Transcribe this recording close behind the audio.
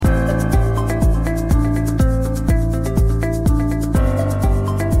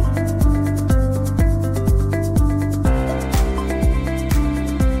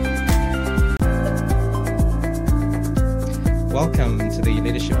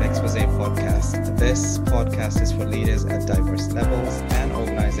Expose podcast. This podcast is for leaders at diverse levels and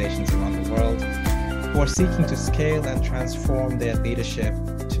organizations around the world who are seeking to scale and transform their leadership,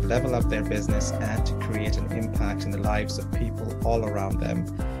 to level up their business, and to create an impact in the lives of people all around them.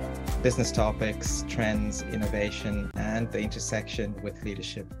 Business topics, trends, innovation, and the intersection with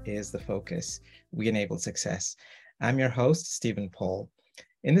leadership is the focus. We enable success. I'm your host, Stephen Paul.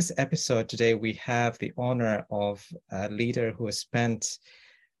 In this episode today, we have the honor of a leader who has spent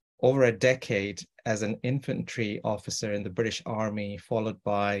over a decade as an infantry officer in the British Army, followed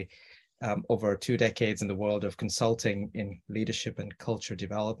by over 2 decades in the world of consulting in leadership and culture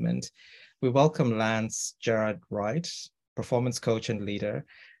development. We welcome Lance Gerrard Wright, performance coach and leader.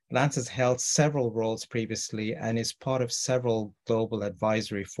 Lance has held several roles previously and is part of several global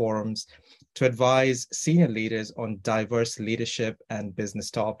advisory forums to advise senior leaders on diverse leadership and business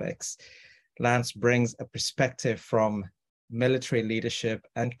topics. Lance brings a perspective from military leadership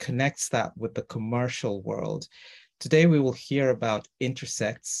and connects that with the commercial world. Today, we will hear about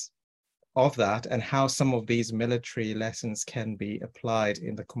intersects of that and how some of these military lessons can be applied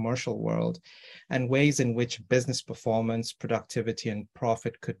in the commercial world, and ways in which business performance, productivity, and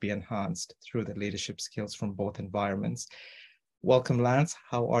profit could be enhanced through the leadership skills from both environments. Welcome, Lance.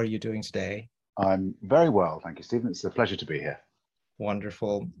 How are you doing today? I'm very well, thank you, Stephen. It's a pleasure to be here.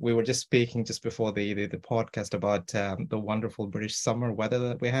 Wonderful. We were just speaking just before the podcast about the wonderful British summer weather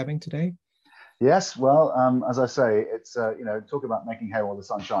that we're having today. Yes, well, as I say, it's, talk about making hay while the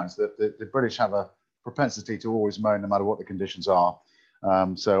sun shines. The British have a propensity to always moan no matter what the conditions are.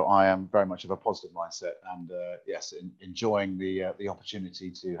 So I am very much of a positive mindset and, enjoying the opportunity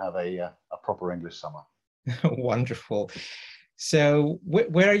to have a proper English summer. Wonderful. So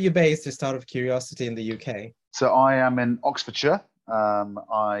where are you based, just out of curiosity, in the UK? So I am in Oxfordshire.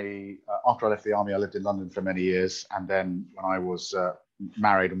 After I left the army, I lived in London for many years. And then when I was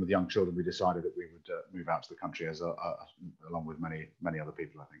married and with young children, we decided that we would move out to the country along with many other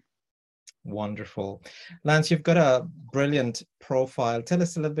people, I think. Wonderful. Lance, you've got a brilliant profile. Tell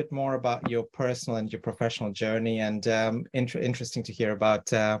us a little bit more about your personal and your professional journey, and interesting to hear about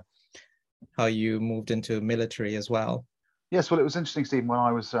how you moved into military as well. Yes, well, it was interesting, Stephen, when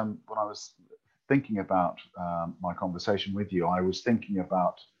I was thinking about my conversation with you, I was thinking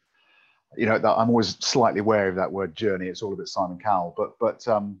about, that I'm always slightly wary of that word journey. It's all a bit Simon Cowell, but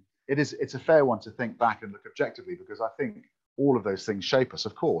it's a fair one to think back and look objectively, because I think all of those things shape us,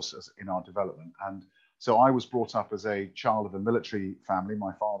 of course, as in our development. And so I was brought up as a child of a military family.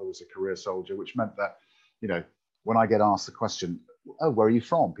 My father was a career soldier, which meant that, when I get asked the question, oh, where are you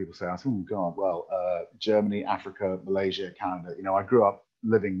from? People say, oh God, well, Germany, Africa, Malaysia, Canada. I grew up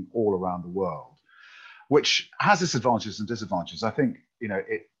living all around the world, which has its advantages and disadvantages. I think,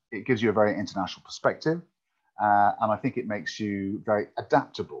 it gives you a very international perspective. And I think it makes you very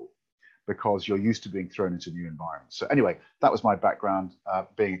adaptable because you're used to being thrown into new environments. So anyway, that was my background,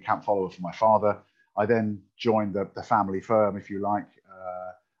 being a camp follower for my father. I then joined the family firm, if you like.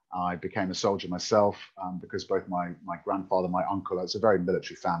 I became a soldier myself because both my grandfather, my uncle, it's a very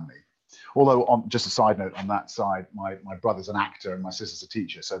military family. Although, just a side note on that side, my brother's an actor and my sister's a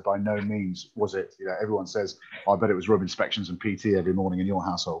teacher. So by no means was it, everyone says, oh, I bet it was room inspections and PT every morning in your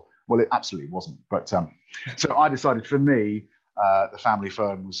household. Well, it absolutely wasn't. But so I decided for me, the family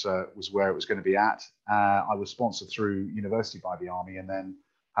firm was where it was going to be at. I was sponsored through university by the Army, and then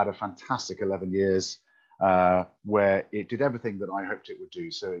had a fantastic 11 years where it did everything that I hoped it would do.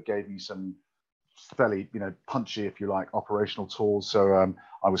 So it gave me some fairly, punchy, if you like, operational tools. So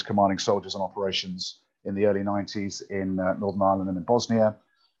I was commanding soldiers on operations in the early 90s in Northern Ireland and in Bosnia.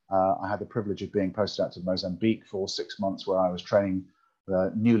 I had the privilege of being posted out to Mozambique for 6 months, where I was training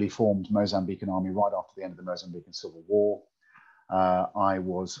the newly formed Mozambican army right after the end of the Mozambican Civil War. I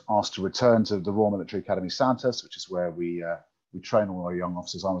was asked to return to the Royal Military Academy Santos, which is where we train all our young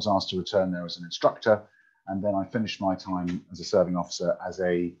officers. I was asked to return there as an instructor, and then I finished my time as a serving officer as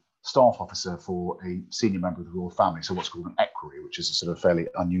a staff officer for a senior member of the royal family. So what's called an equerry, which is a sort of fairly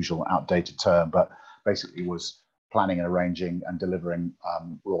unusual, outdated term, but basically was planning and arranging and delivering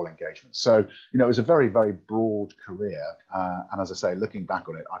royal engagements. So, it was a very, very broad career. And as I say, looking back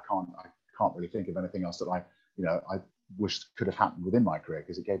on it, I can't really think of anything else that I wish could have happened within my career,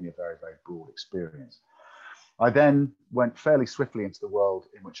 because it gave me a very, very broad experience. I then went fairly swiftly into the world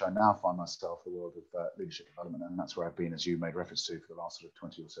in which I now find myself, the world of leadership development. And that's where I've been, as you made reference to, for the last sort of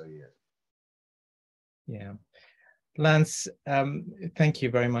 20 or so years. Yeah. Lance, thank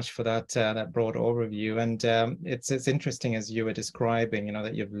you very much for that broad overview. And it's interesting, as you were describing,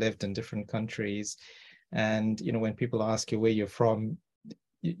 that you've lived in different countries. And, when people ask you where you're from,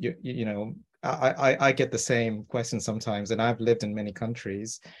 I get the same question sometimes, and I've lived in many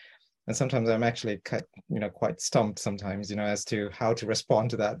countries, and sometimes I'm actually quite stumped sometimes, as to how to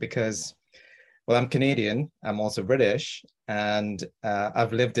respond to that because, well, I'm Canadian, I'm also British, and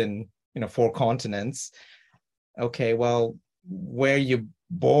I've lived in, four continents. Okay, well, where you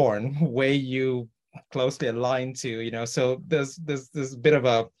born, where you closely aligned to, so there's a bit of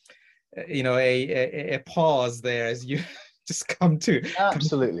a, a pause there as you just come to.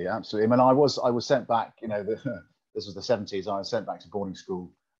 Absolutely. I mean, I was sent back. This was the 70s. I was sent back to boarding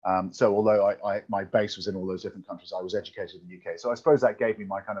school. So although my base was in all those different countries, I was educated in the UK. So I suppose that gave me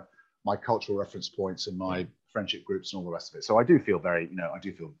my cultural reference points and my friendship groups and all the rest of it. So I do feel I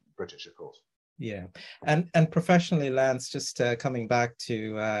do feel British, of course. Yeah, and professionally, Lance, just coming back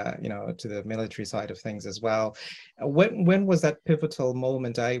to to the military side of things as well. When was that pivotal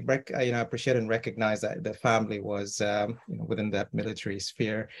moment? I appreciate and recognize that the family was within that military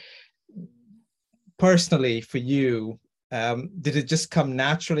sphere. Personally, for you, did it just come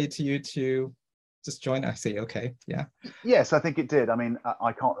naturally to you to just join? I see. Okay, yeah. Yes, I think it did. I mean,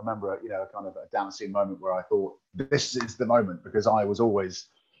 I can't remember kind of a dancing moment where I thought this is the moment, because I was always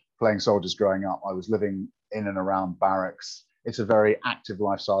playing soldiers growing up. I was living in and around barracks. It's a very active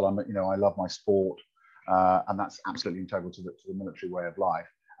lifestyle. I love my sport, and that's absolutely integral to the military way of life.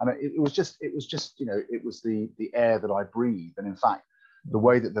 And it was just it was the air that I breathe. And in fact, the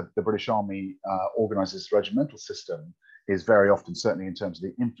way that the British Army organises its regimental system is very often, certainly in terms of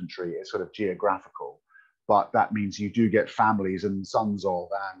the infantry, it's sort of geographical. But that means you do get families and sons of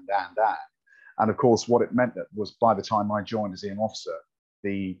and. And of course, what it meant was by the time I joined as a young officer,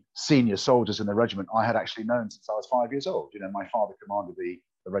 the senior soldiers in the regiment I had actually known since I was 5 years old. My father commanded the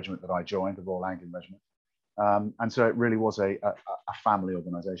regiment that I joined, the Royal Anglian Regiment. And so it really was a family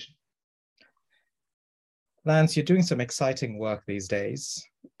organisation. Lance, you're doing some exciting work these days.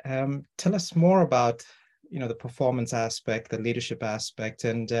 Tell us more about the performance aspect, the leadership aspect,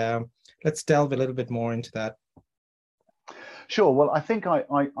 and let's delve a little bit more into that. Sure. Well, I think I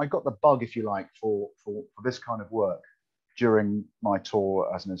got the bug, if you like, for this kind of work during my tour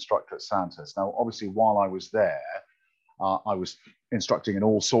as an instructor at Santos. Now, obviously, while I was there, I was instructing in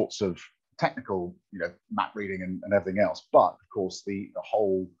all sorts of technical, map reading and everything else. But of course, the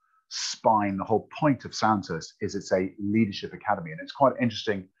whole spine, the whole point of Santos is it's a leadership academy, and it's quite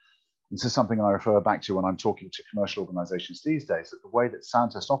interesting. This is something I refer back to when I'm talking to commercial organizations these days, that the way that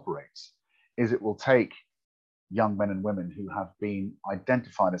Santos operates is it will take young men and women who have been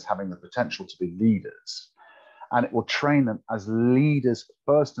identified as having the potential to be leaders, and it will train them as leaders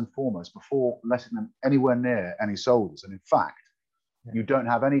first and foremost before letting them anywhere near any soldiers. And in fact, you don't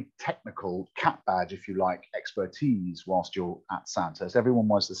have any technical cap badge, if you like, expertise whilst you're at Santos. Everyone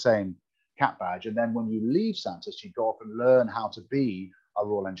wears the same cap badge. And then when you leave Santos, you go off and learn how to be a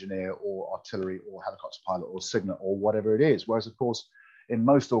Royal Engineer or artillery or helicopter pilot or signet or whatever it is. Whereas, of course, in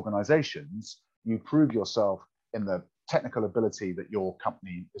most organizations, you prove yourself in the technical ability that your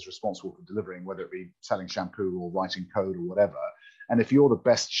company is responsible for delivering, whether it be selling shampoo or writing code or whatever. And if you're the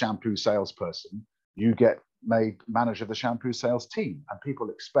best shampoo salesperson, you get made manager of the shampoo sales team. And people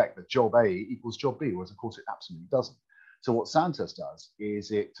expect that job A equals job B, whereas of course it absolutely doesn't. So what Santos does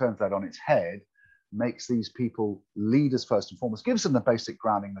is it turns that on its head, makes these people leaders first and foremost, gives them the basic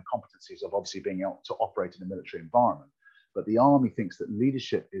grounding, the competencies of obviously being able to operate in a military environment. But the army thinks that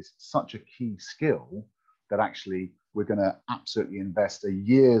leadership is such a key skill that actually we're going to absolutely invest a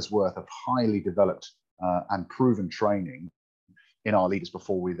year's worth of highly developed and proven training in our leaders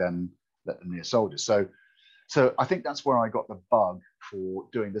before we then let them near soldiers. So I think that's where I got the bug for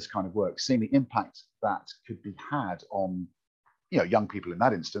doing this kind of work, seeing the impact that could be had on young people in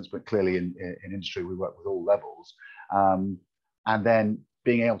that instance, but clearly in industry we work with all levels, and then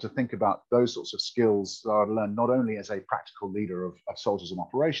being able to think about those sorts of skills that I learned not only as a practical leader of soldiers and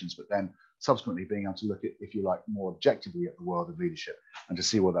operations, but then subsequently being able to look at, if you like, more objectively at the world of leadership and to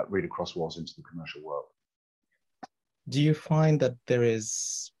see what that read across was into the commercial world. Do you find that there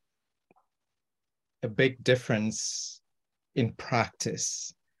is a big difference in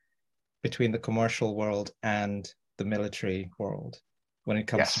practice between the commercial world and the military world when it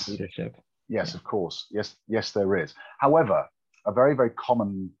comes to leadership? Yes, of course. Yes, there is. However, a very, very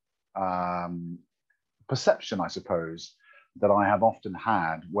common perception, I suppose, that I have often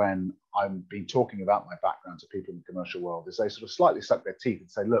had when I've been talking about my background to people in the commercial world is they sort of slightly suck their teeth and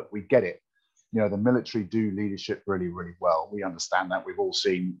say, look, we get it. The military do leadership really, really well. We understand that. We've all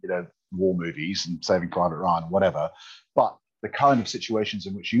seen, war movies and Saving Private Ryan, whatever. But the kind of situations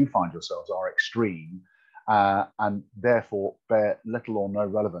in which you find yourselves are extreme and therefore bear little or no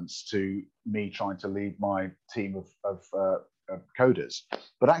relevance to me trying to lead my team of coders.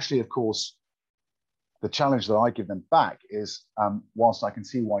 But actually, of course, the challenge that I give them back is, whilst I can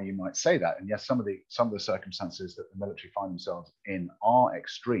see why you might say that, and yes, some of the circumstances that the military find themselves in are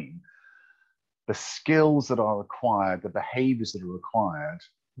extreme, the skills that are required, the behaviors that are required,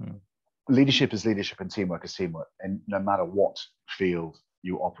 leadership is leadership and teamwork is teamwork, and no matter what field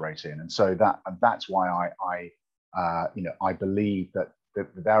you operate in. And so that's why I believe that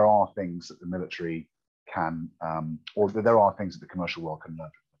there are things that the military can, or that there are things that the commercial world can learn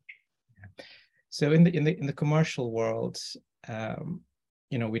from the military. So in the commercial world,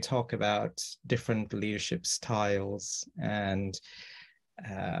 we talk about different leadership styles, and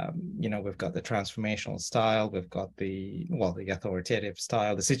we've got the transformational style, we've got the authoritative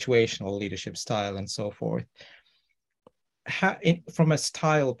style, the situational leadership style, and so forth. From a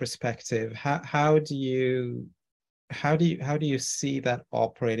style perspective, how do you see that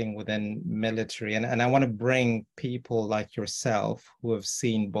operating within military? And I want to bring people like yourself who have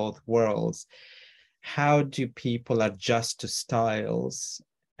seen both worlds. How do people adjust to styles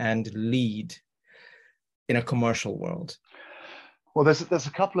and lead in a commercial world? Well, there's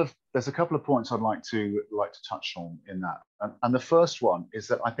a couple of points I'd like to touch on in that, and the first one is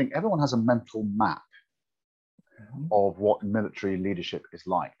that I think everyone has a mental map of what military leadership is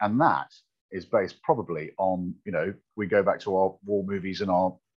like, and that is based probably on, we go back to our war movies and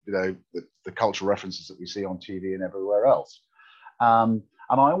our, the cultural references that we see on TV and everywhere else.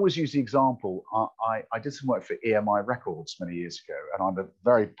 And I always use the example, I did some work for EMI Records many years ago, and I'm a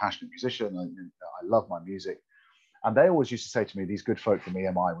very passionate musician, and I love my music. And they always used to say to me, these good folk from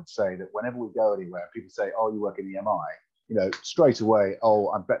EMI would say that whenever we go anywhere, people say, oh, you work in EMI, straight away, oh,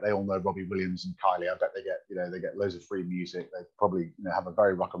 I bet they all know Robbie Williams and Kylie. I bet they get loads of free music. They probably have a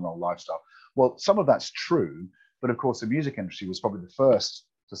very rock and roll lifestyle. Well, some of that's true, but of course the music industry was probably the first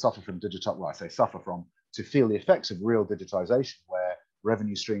to suffer from to feel the effects of real digitization, where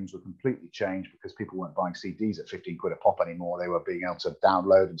revenue streams were completely changed because people weren't buying CDs at 15 quid a pop anymore. They were being able to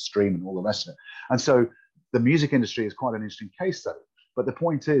download and stream and all the rest of it. And so the music industry is quite an interesting case study. But the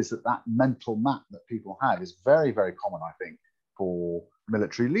point is that mental map that people had is very, very common, I think, for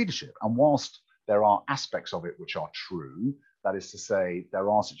military leadership. And whilst there are aspects of it which are true, that is to say, there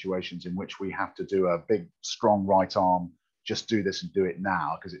are situations in which we have to do a big, strong right arm, just do this and do it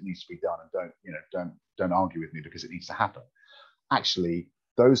now because it needs to be done, and don't argue with me because it needs to happen. Actually,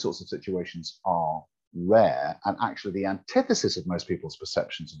 those sorts of situations are rare, and actually the antithesis of most people's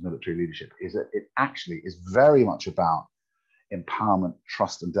perceptions of military leadership is that it actually is very much about empowerment,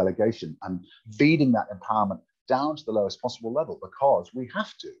 trust, and delegation, and feeding that empowerment down to the lowest possible level,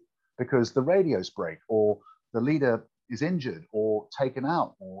 because the radios break, or the leader is injured or taken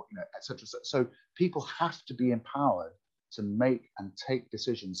out, or etc. So people have to be empowered to make and take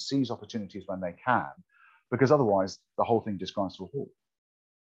decisions, seize opportunities when they can, because otherwise the whole thing just grinds to a halt.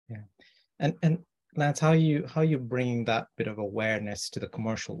 Yeah, and Lance, how are you bringing that bit of awareness to the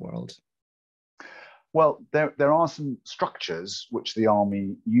commercial world? Well, there are some structures which the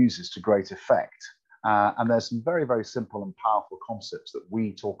army uses to great effect, and there's some very, very simple and powerful concepts that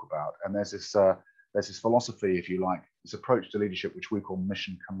we talk about. And there's this philosophy, if you like, this approach to leadership which we call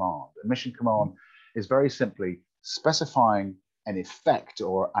mission command. And mission command is very simply specifying an effect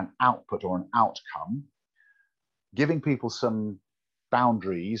or an output or an outcome, giving people some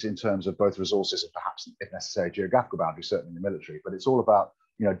boundaries in terms of both resources and perhaps, if necessary, geographical boundaries, certainly in the military. But it's all about,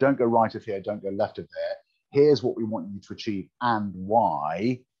 don't go right of here, don't go left of there. Here's what we want you to achieve and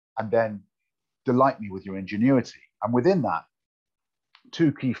why, and then delight me with your ingenuity. And within that,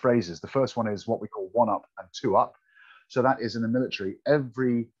 two key phrases. The first one is what we call one up and two up. So that is, in the military,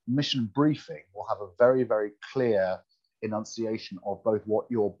 every mission briefing will have a very, very clear enunciation of both what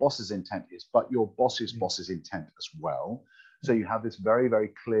your boss's intent is, but your boss's boss's intent as well. So you have this very,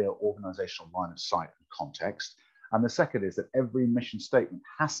 very clear organizational line of sight and context. And the second is that every mission statement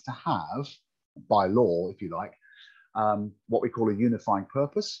has to have, by law, if you like, what we call a unifying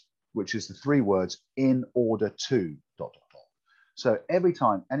purpose, which is the three words, in order to, ... So every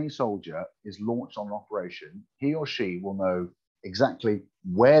time any soldier is launched on an operation, he or she will know exactly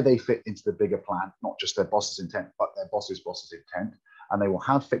where they fit into the bigger plan, not just their boss's intent, but their boss's boss's intent. And they will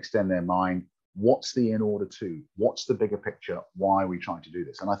have fixed in their mind, what's the in order to, what's the bigger picture, why are we trying to do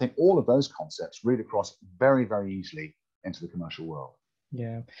this? And I think all of those concepts read across very, very easily into the commercial world.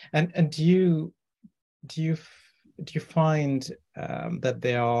 Yeah. And do you find that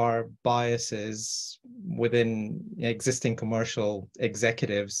there are biases within existing commercial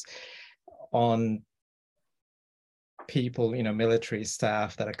executives on people, military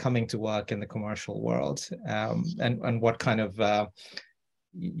staff that are coming to work in the commercial world, and what kind of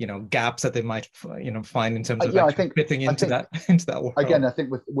gaps that they might find in terms of yeah, actually fitting into that world. Again, I think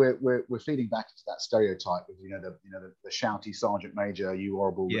we're feeding back into that stereotype of the shouty sergeant major, you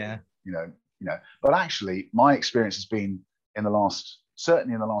horrible, But actually, my experience has been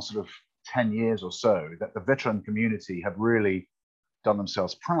certainly in the last sort of 10 years or so, that the veteran community have really done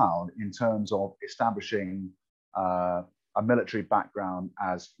themselves proud in terms of establishing a military background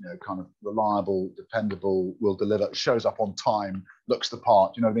as kind of reliable, dependable, will deliver, shows up on time, looks the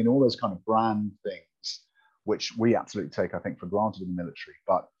part. All those kind of brand things, which we absolutely take, I think, for granted in the military.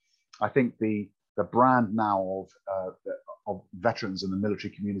 But I think the brand now of veterans in the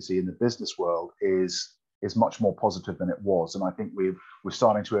military community in the business world is much more positive than it was, and I think we're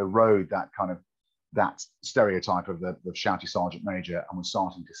starting to erode that stereotype of the shouty sergeant major, and we're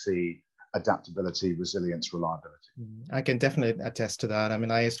starting to see adaptability, resilience, reliability. I can definitely attest to that. I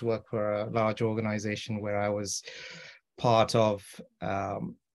mean, I used to work for a large organization where I was part of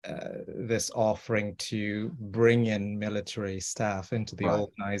this offering to bring in military staff into the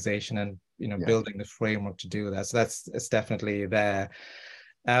organization, and building the framework to do that. So it's definitely there.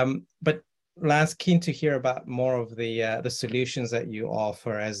 But Lance, keen to hear about more of the solutions that you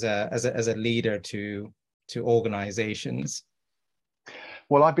offer as a leader to organizations.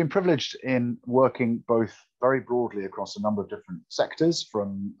 Well, I've been privileged in working both very broadly across a number of different sectors,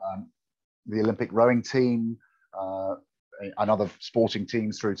 from the Olympic rowing team and other sporting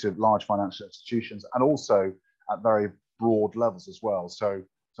teams through to large financial institutions, and also at very broad levels as well. So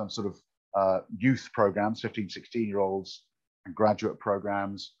some sort of youth programs, 15, 16-year-olds, and graduate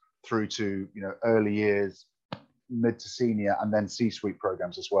programs, through to early years, mid to senior, and then C-suite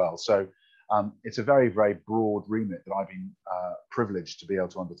programs as well. So it's a very, very broad remit that I've been privileged to be able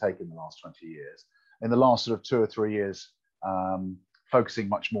to undertake in the last 20 years. In the last sort of 2 or 3 years, focusing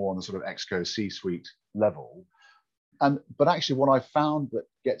much more on the sort of ExCo C-suite level. But actually what I've found that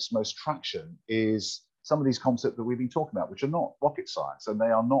gets most traction is some of these concepts that we've been talking about, which are not rocket science, and they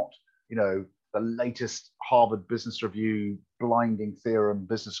are not, the latest Harvard Business Review blinding theorem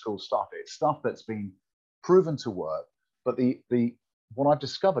business school stuff. It's stuff that's been proven to work. But what I've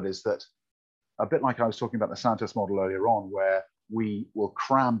discovered is that, a bit like I was talking about the Santos model earlier on, where we will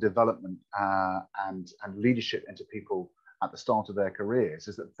cram development and leadership into people at the start of their careers,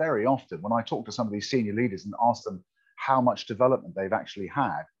 is that very often when I talk to some of these senior leaders and ask them how much development they've actually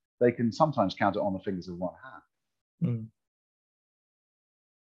had, they can sometimes count it on the fingers of one hand. Mm.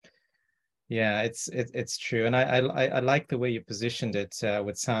 Yeah, it's true, and I like the way you positioned it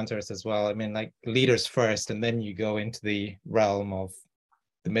with Santos as well. I mean, like, leaders first, and then you go into the realm of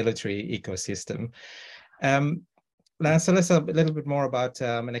the military ecosystem. Lance, tell us a little bit more about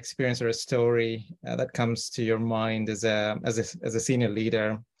an experience or a story that comes to your mind as a senior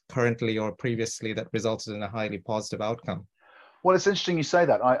leader currently or previously that resulted in a highly positive outcome. Well, it's interesting you say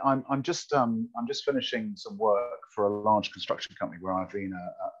that. I'm just finishing some work for a large construction company where I've been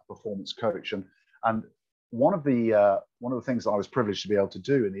a performance coach, and one of the things that I was privileged to be able to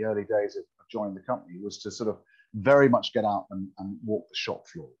do in the early days of joining the company was to sort of very much get out and walk the shop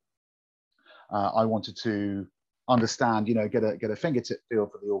floor. I wanted to understand, get a fingertip feel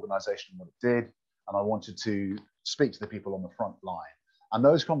for the organization and what it did, and I wanted to speak to the people on the front line. And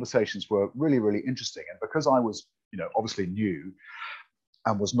those conversations were really, really interesting. And because I was, obviously new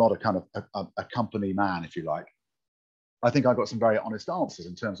and was not a kind of a company man, if you like, I think I got some very honest answers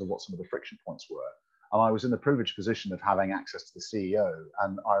in terms of what some of the friction points were. And I was in the privileged position of having access to the CEO.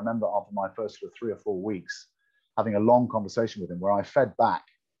 And I remember after my first 3 or 4 weeks, having a long conversation with him where I fed back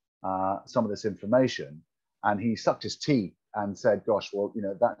some of this information, and he sucked his teeth and said, gosh, well,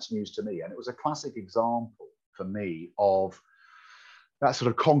 that's news to me. And it was a classic example for me of that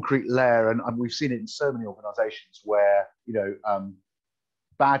sort of concrete layer. And we've seen it in so many organizations where,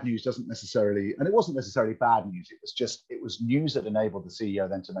 bad news doesn't necessarily, and it wasn't necessarily bad news. It was news that enabled the CEO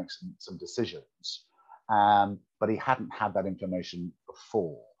then to make some decisions. But he hadn't had that information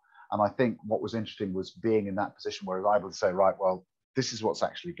before. And I think what was interesting was being in that position where he was able to say, right, well, this is what's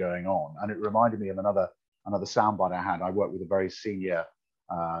actually going on. And it reminded me of another soundbite I had. I worked with a very senior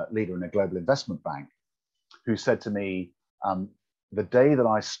leader in a global investment bank who said to me, the day that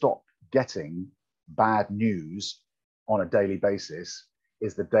I stop getting bad news on a daily basis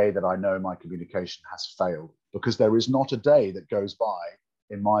is the day that I know my communication has failed, because there is not a day that goes by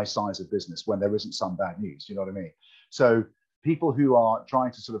in my size of business when there isn't some bad news. You know what I mean? So people who are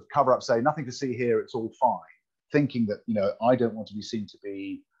trying to sort of cover up, say, nothing to see here, it's all fine, thinking that, I don't want to be seen to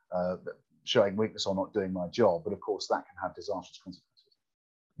be showing weakness or not doing my job. But of course, that can have disastrous consequences.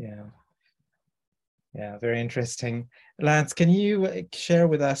 Yeah. Yeah, very interesting. Lance, can you share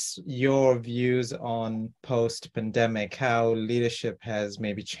with us your views on post-pandemic, how leadership has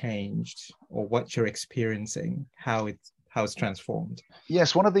maybe changed, or what you're experiencing, how it's transformed?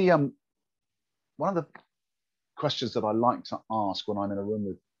 Yes, one of the questions that I like to ask when I'm in a room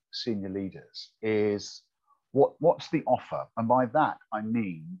with senior leaders is what's the offer? And by that I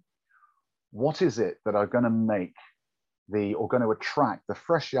mean, what is it that are going to make or going to attract the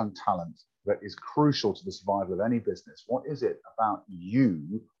fresh young talent that is crucial to the survival of any business? What is it about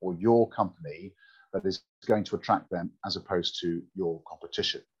you or your company that is going to attract them as opposed to your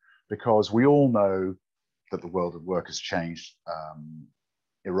competition? Because we all know that the world of work has changed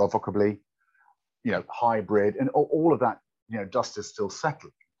irrevocably, hybrid and all of that, dust is still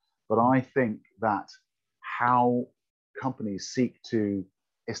settling. But I think that how companies seek to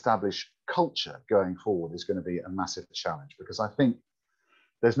establish culture going forward is going to be a massive challenge, because I think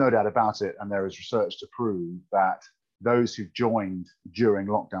there's no doubt about it, and there is research to prove that those who joined during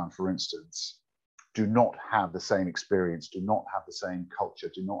lockdown, for instance, do not have the same experience, do not have the same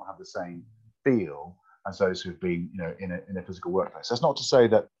culture, do not have the same feel as those who've been, in a physical workplace. That's not to say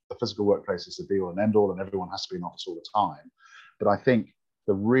that the physical workplace is the be all and end all and everyone has to be in office all the time. But I think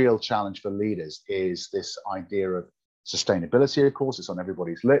the real challenge for leaders is this idea of sustainability. Of course, it's on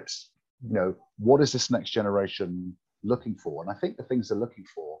everybody's lips. What is this next generation looking for? And I think the things they're looking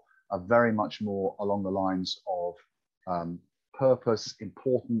for are very much more along the lines of purpose,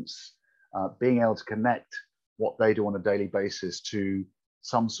 importance, being able to connect what they do on a daily basis to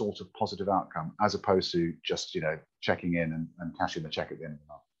some sort of positive outcome, as opposed to just checking in and cashing the check at the end of the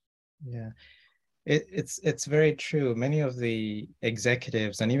month. Yeah, it's very true. Many of the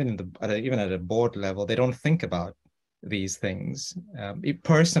executives, and even at a board level, they don't think about these things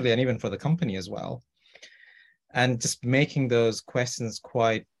personally, and even for the company as well. And just making those questions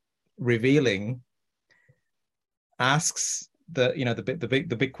quite revealing asks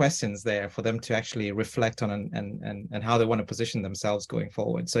the big questions there for them to actually reflect on and how they want to position themselves going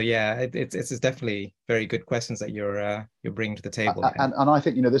forward. So yeah, it's definitely very good questions that you're bringing to the table. And I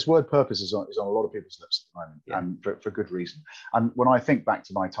think this word purpose is on a lot of people's lips at the moment, yeah. And for good reason. And when I think back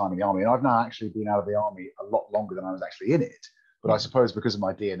to my time in the army, and I've now actually been out of the army a lot longer than I was actually in it, but I suppose because of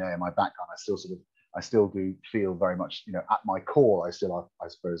my DNA and my background, I still do feel very much, at my core, I still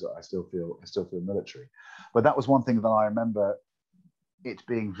feel military. But that was one thing that I remember it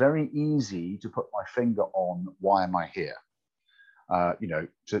being very easy to put my finger on, why am I here?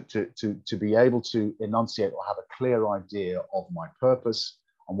 To be able to enunciate or have a clear idea of my purpose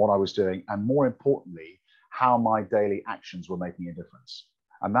and what I was doing, and more importantly, how my daily actions were making a difference.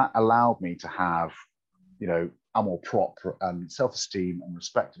 And that allowed me to have, amour propre and self-esteem and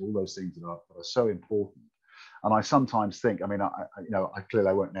respect, and all those things that are so important. And I sometimes think, I clearly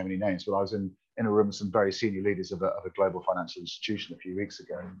I won't name any names, but I was in a room with some very senior leaders of a global financial institution a few weeks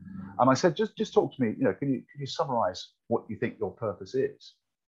ago, and I said, just talk to me. Can you summarize what you think your purpose is?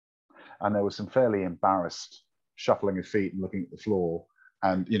 And there was some fairly embarrassed shuffling of feet and looking at the floor,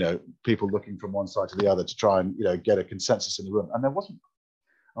 and people looking from one side to the other to try and get a consensus in the room, and there wasn't.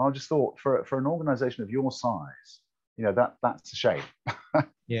 And I just thought, for an organization of your size, that's a shame.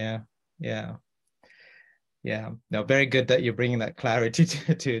 Yeah. No, very good that you're bringing that clarity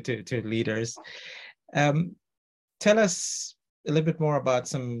to leaders. Tell us a little bit more about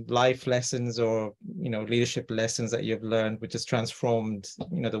some life lessons or leadership lessons that you've learned, which has transformed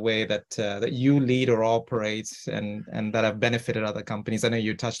the way that you lead or operate, and that have benefited other companies. I know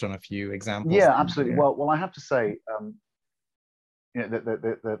you touched on a few examples. Yeah, absolutely. Well, I have to say,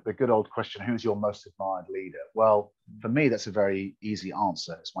 the good old question, who's your most admired leader? Well, for me, that's a very easy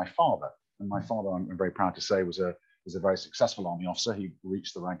answer. It's my father. And my father, I'm very proud to say, was a very successful army officer. He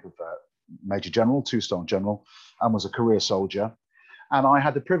reached the rank of Major General, 2-star general, and was a career soldier. And I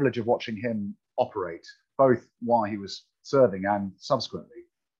had the privilege of watching him operate, both while he was serving and subsequently.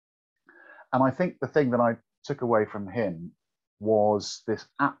 And I think the thing that I took away from him was this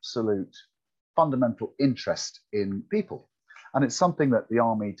absolute fundamental interest in people. And it's something that the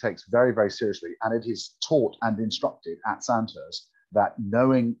Army takes very, very seriously. And it is taught and instructed at Sandhurst that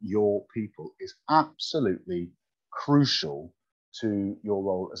knowing your people is absolutely crucial to your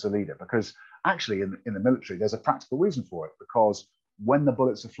role as a leader. Because actually in the military, there's a practical reason for it. Because when the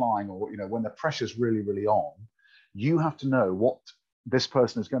bullets are flying, or when the pressure's really, really on, you have to know what this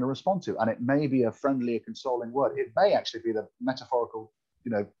person is going to respond to. And it may be a friendly, a consoling word. It may actually be the metaphorical,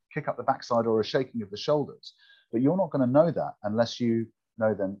 kick up the backside or a shaking of the shoulders. But you're not going to know that unless you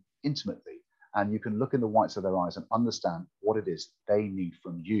know them intimately. And you can look in the whites of their eyes and understand what it is they need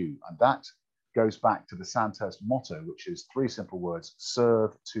from you. And that goes back to the Sandhurst motto, which is 3 simple words: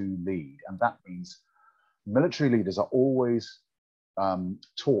 serve to lead. And that means Military leaders are always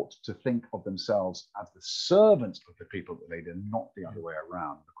taught to think of themselves as the servants of the people that they lead, and not the other way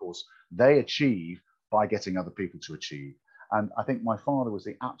around. Of course, they achieve by getting other people to achieve. And I think my father was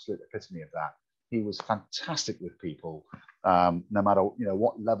the absolute epitome of that. He was fantastic with people, no matter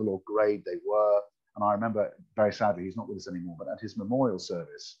what level or grade they were. And I remember, very sadly, he's not with us anymore, but at his memorial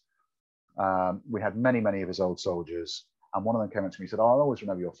service, we had many, many of his old soldiers. And one of them came up to me and said, "Oh, I'll always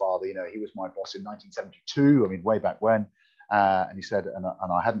remember your father. He was my boss in 1972. I mean, way back when." And he said, and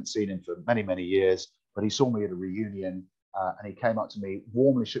I hadn't seen him for many, many years, but he saw me at a reunion, and he came up to me,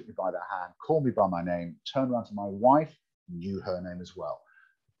 warmly shook me by the hand, called me by my name, turned around to my wife, knew her name as well.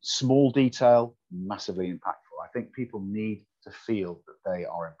 Small detail, massively impactful. I think people need to feel that they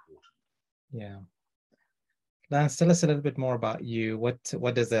are important. Yeah. Lance, tell us a little bit more about you. What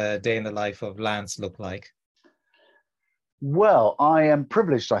does a day in the life of Lance look like? Well, I am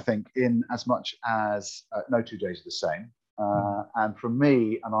privileged, I think, in as much as no 2 days are the same. And for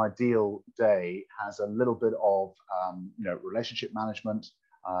me, an ideal day has a little bit of, relationship management.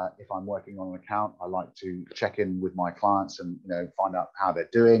 If I'm working on an account, I like to check in with my clients and, find out how they're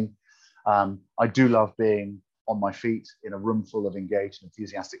doing. I do love being on my feet in a room full of engaged and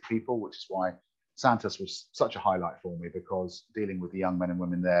enthusiastic people, which is why Santos was such a highlight for me, because dealing with the young men and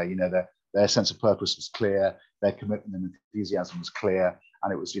women there, their sense of purpose was clear, their commitment and enthusiasm was clear,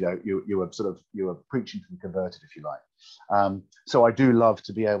 and it was, you were preaching to the converted, if you like. So I do love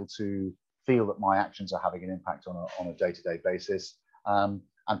to be able to feel that my actions are having an impact on a day-to-day basis.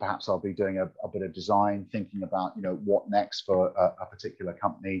 And perhaps I'll be doing a bit of design, thinking about, what next for a particular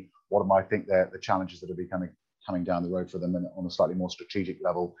company. What am I think the challenges that are coming down the road for them, and on a slightly more strategic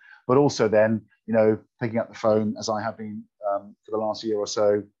level. But also then, picking up the phone, as I have been for the last year or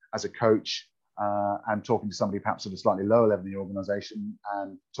so, as a coach, and talking to somebody perhaps at a slightly lower level in the organization,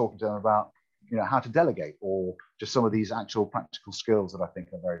 and talking to them about, how to delegate, or just some of these actual practical skills that I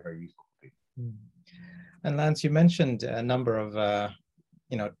think are very, very useful for people. And Lance, you mentioned a number of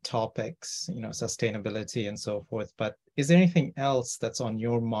topics, sustainability and so forth, but is there anything else that's on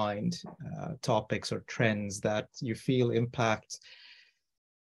your mind, topics or trends that you feel impact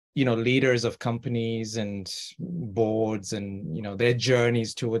leaders of companies and boards and their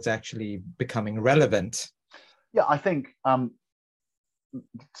journeys towards actually becoming relevant? Yeah, I think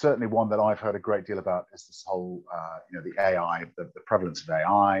certainly one that I've heard a great deal about is this whole, the AI, the prevalence of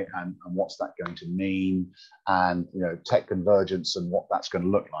AI, and what's that going to mean, and tech convergence and what that's going to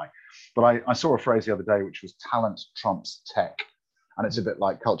look like. But I saw a phrase the other day which was talent trumps tech, and it's a bit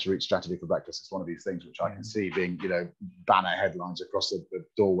like culture eats strategy for breakfast. It's one of these things which I can see being banner headlines across the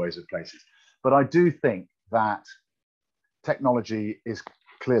doorways of places. But I do think that technology is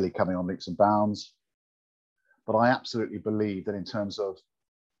clearly coming on leaps and bounds. But I absolutely believe that in terms of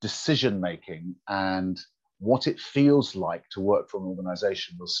decision making and what it feels like to work for an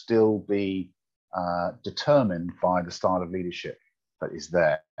organization will still be determined by the style of leadership that is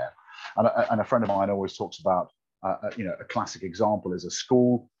there. And a friend of mine always talks about, a classic example is a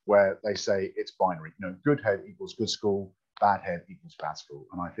school where they say it's binary. Good head equals good school, bad head equals bad school.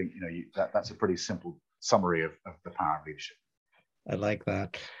 And I think that's a pretty simple summary of the power of leadership. I like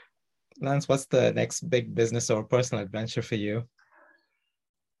that. Lance, what's the next big business or personal adventure for you?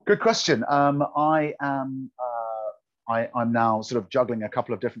 Good question. I'm now sort of juggling a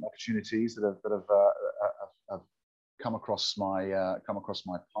couple of different opportunities that have come across my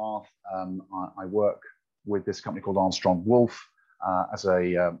path. I work with this company called Armstrong Wolf as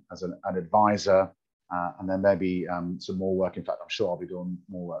an advisor, and then maybe some more work. In fact, I'm sure I'll be doing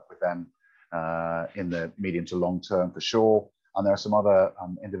more work with them in the medium to long term for sure. And there are some other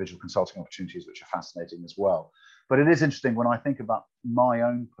individual consulting opportunities which are fascinating as well. But it is interesting when I think about my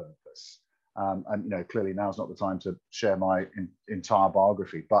own purpose, and clearly now's not the time to share my entire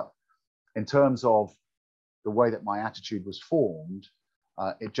biography, but in terms of the way that my attitude was formed,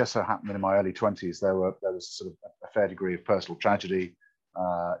 it just so happened that in my early 20s, there was sort of a fair degree of personal tragedy.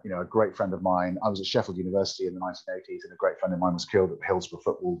 A great friend of mine, I was at Sheffield University in the 1980s, and a great friend of mine was killed at the Hillsborough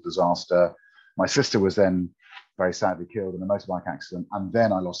football disaster. My sister was then very sadly killed in a motorbike accident. And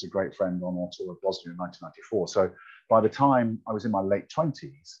then I lost a great friend on our tour of Bosnia in 1994. So by the time I was in my late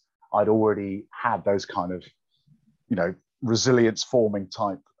 20s, I'd already had those kind of, resilience forming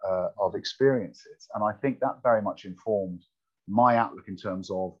type of experiences. And I think that very much informed my outlook in terms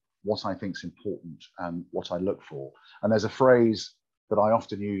of what I think is important and what I look for. And there's a phrase that I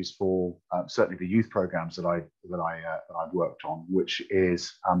often use for certainly the youth programs that I've worked on, which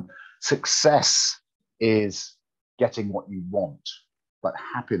is success is getting what you want, but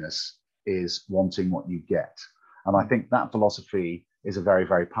happiness is wanting what you get. And I think that philosophy is a very,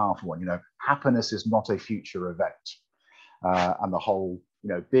 very powerful one. Happiness is not a future event. And the whole,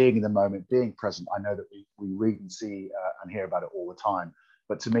 being in the moment, being present. I know that we read and see and hear about it all the time.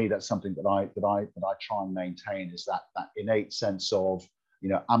 But to me, that's something that I try and maintain, is that innate sense of,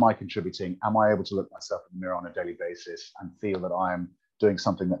 am I contributing? Am I able to look myself in the mirror on a daily basis and feel that I am doing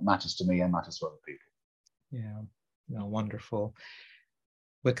something that matters to me and matters to other people? Yeah, no, wonderful.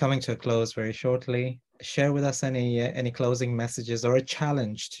 We're coming to a close very shortly. Share with us any closing messages or a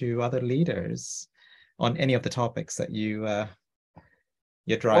challenge to other leaders on any of the topics that you're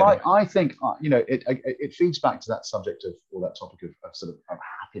driving. Well, I think it feeds back to that subject or that topic of sort of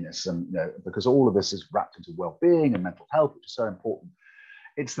happiness, and because all of this is wrapped into well-being and mental health, which is so important.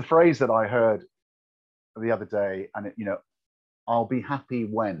 It's the phrase that I heard the other day, and I'll be happy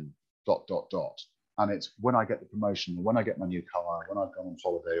when ... And it's when I get the promotion, or when I get my new car, when I've gone on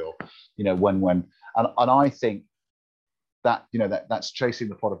holiday, or when and I think that that's chasing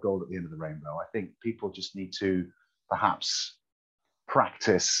the pot of gold at the end of the rainbow. I think people just need to perhaps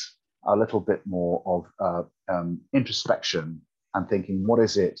practice a little bit more of introspection and thinking, what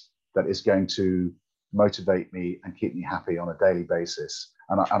is it that is going to motivate me and keep me happy on a daily basis?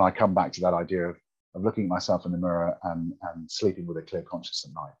 And I come back to that idea of looking at myself in the mirror and sleeping with a clear conscience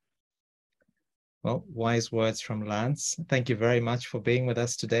at night. Well, wise words from Lance. Thank you very much for being with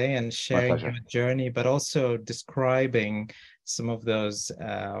us today and sharing your journey, but also describing some of those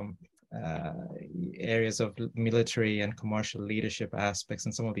areas of military and commercial leadership aspects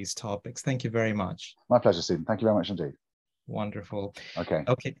and some of these topics. Thank you very much. My pleasure, Stephen. Thank you very much indeed. Wonderful.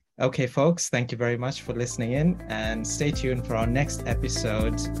 Okay, folks. Thank you very much for listening in, and stay tuned for our next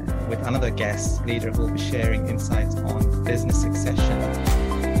episode with another guest leader who will be sharing insights on business succession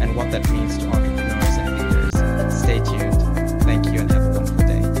and what that means to entrepreneurs and leaders. Stay tuned.